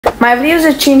My videos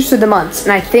have changed through the months,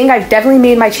 and I think I've definitely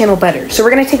made my channel better. So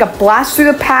we're gonna take a blast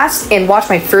through the past and watch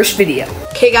my first video.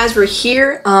 Okay guys, we're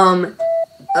here.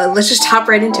 Let's just hop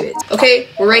right into it. Okay,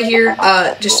 we're right here.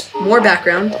 Just more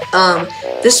background.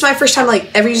 This is my first time like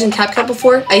ever using CapCut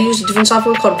before. I used a different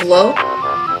software called Glow,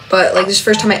 but like this is the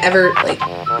first time I ever like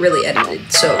really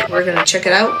edited. So we're gonna check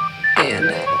it out, and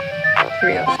here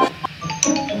we go.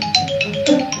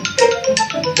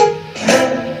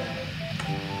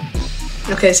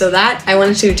 Okay, so that I went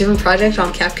into a different project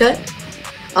on CapCut,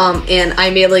 and I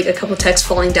made like a couple texts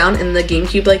falling down and the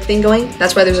GameCube like thing going.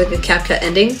 That's why there's like a CapCut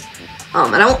ending.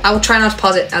 And I will try not to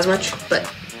pause it as much, but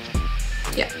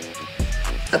yeah,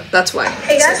 that's why.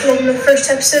 Hey guys, welcome to the first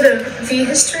episode of V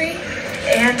History,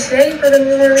 and today we're going to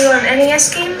be learning on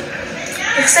NES game,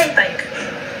 Excitebike.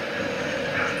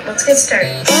 Let's get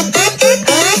started.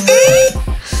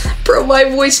 Bro, my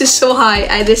voice is so high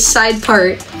at this side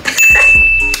part.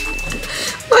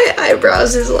 My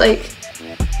eyebrows is like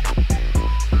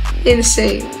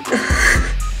insane.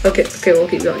 Okay, we'll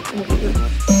keep going.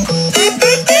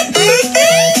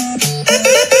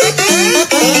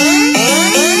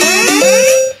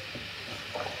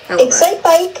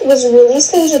 Excitebike was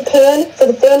released in Japan for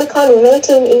the Famicom in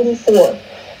 1984,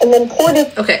 and then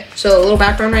ported. Okay, so a little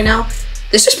background right now.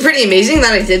 This is pretty amazing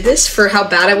that I did this for how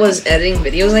bad I was editing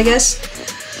videos, I guess.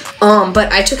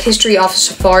 But I took history off of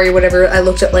Safari or whatever. I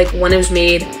looked at like when it was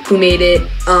made, who made it,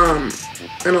 and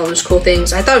all those cool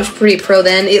things. I thought it was pretty pro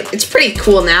then. It's pretty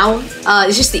cool now.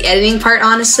 It's just the editing part,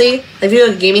 honestly. Like if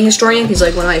you're a gaming historian, he's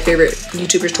like one of my favorite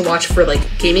YouTubers to watch for like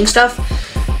gaming stuff.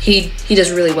 He does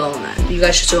really well on that. You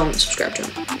guys should go and subscribe to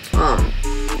him.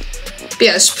 But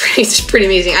yeah, it's pretty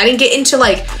amazing. I didn't get into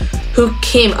like who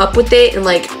came up with it and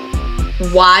like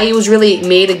why it was really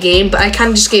made a game, but I kind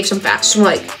of just gave some facts, some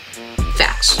like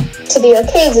facts. To the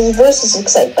arcades is versus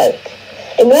Excitebike.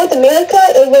 In North America,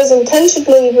 it was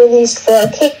intentionally released for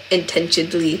arcades in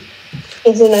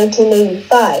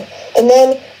 1985, and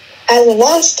then as a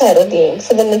launch title game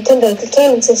for the Nintendo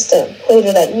Entertainment System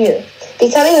later that year,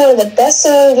 becoming one of the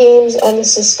best-selling games on the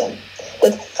system,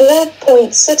 with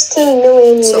 4.16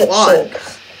 million units sold.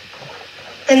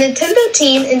 The Nintendo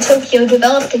team in Tokyo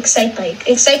developed Excitebike.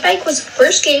 Excitebike was the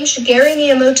first game Shigeru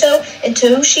Miyamoto and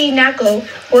Toyoshi Nacho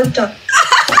worked on.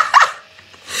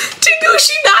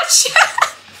 Toyoshi Nacho!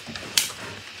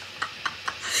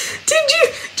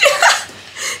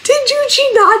 Toyoshi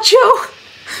Nacho?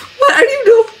 What? I don't even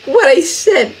know what I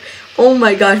said. Oh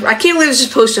my gosh. I can't believe this is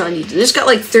posted on YouTube. This got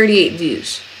like 38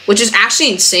 views, which is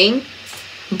actually insane.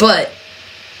 But,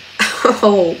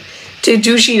 oh,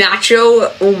 Toyoshi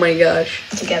Nacho, oh my gosh.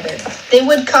 Together. They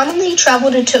would commonly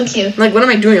travel to Tokyo. Like, what am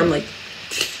I doing? I'm like,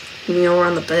 we're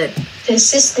on the bed. To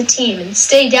assist the team and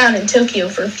stay down in Tokyo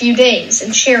for a few days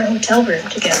and share a hotel room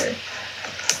together.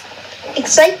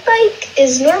 Excitebike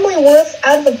is normally worth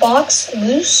out of the box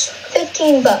loose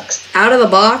 $15. Out of the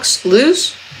box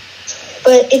loose?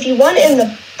 But if you want it in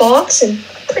the box in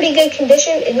pretty good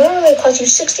condition, it normally costs you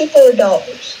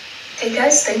 $64. Hey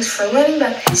guys, thanks for learning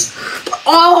about this.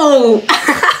 Oh!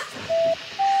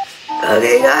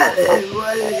 Okay, got it.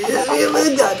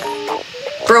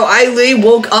 Bro, I literally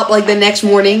woke up like the next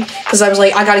morning because I was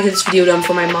like, I gotta get this video done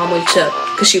before my mom wakes up.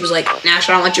 Because she was like, Nash,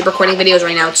 I don't want you recording videos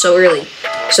right now. It's so early.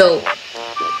 So,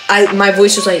 my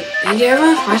voice was like, thank you very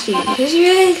much.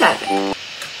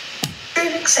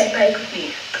 Excitebike with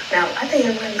me. Now, I think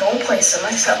I'm gonna go and play some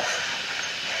myself.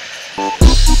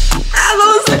 That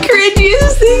was the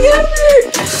cringiest thing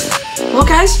ever. Well,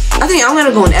 guys, I think I'm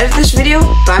gonna go and edit this video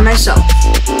by myself.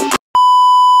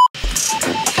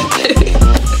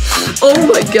 Oh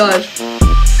my gosh.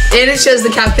 And it shows the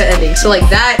CapCut ending. So like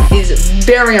that is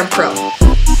very unpro.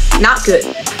 Not good.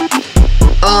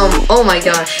 Oh my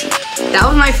gosh. That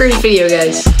was my first video,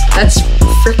 guys. That's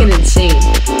freaking insane.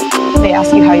 They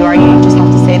ask you how you are, you just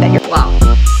have to say that you're... Wow.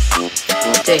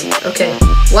 Dang, okay.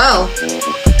 Well,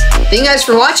 thank you guys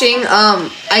for watching.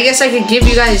 I guess I could give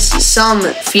you guys some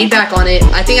feedback on it.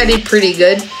 I think I did pretty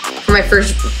good for my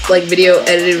first like video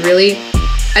edited really.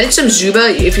 I did some Zuba.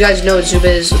 If you guys know what Zuba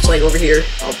is, it's like over here.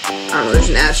 I don't know, there's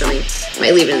an ad showing. I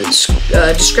might leave it in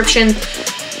the description.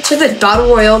 It's like the Battle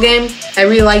Royale game. I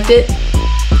really liked it.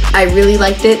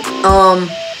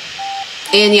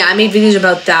 And yeah, I made videos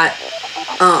about that.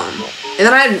 And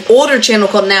then I had an older channel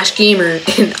called Nash Gamer,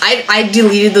 and I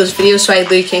deleted those videos, so I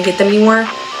literally can't get them anymore.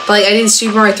 But like, I did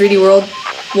Super Mario 3D World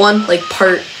 1, like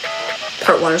part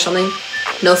 1 or something.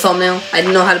 No thumbnail. I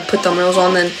didn't know how to put thumbnails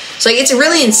on then. So like, it's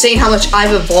really insane how much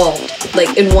I've evolved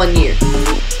like in 1 year.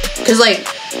 Cause like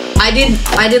I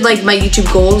did like my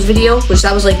YouTube goals video, which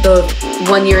that was like the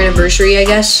 1 year anniversary, I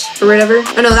guess, or whatever.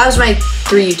 Oh no, that was my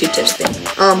 3 YouTube tips thing.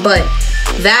 But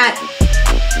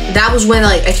that was when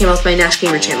like I came out with my Nash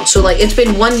Gamer channel. So like it's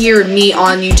been 1 year of me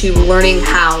on YouTube learning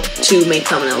how to make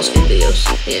thumbnails and videos.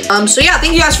 And, so yeah,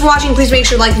 thank you guys for watching. Please make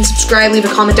sure to like and subscribe. Leave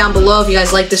a comment down below if you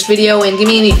guys like this video and give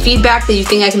me any feedback that you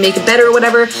think I can make it better or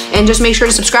whatever. And just make sure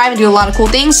to subscribe and do a lot of cool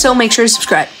things. So make sure to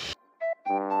subscribe.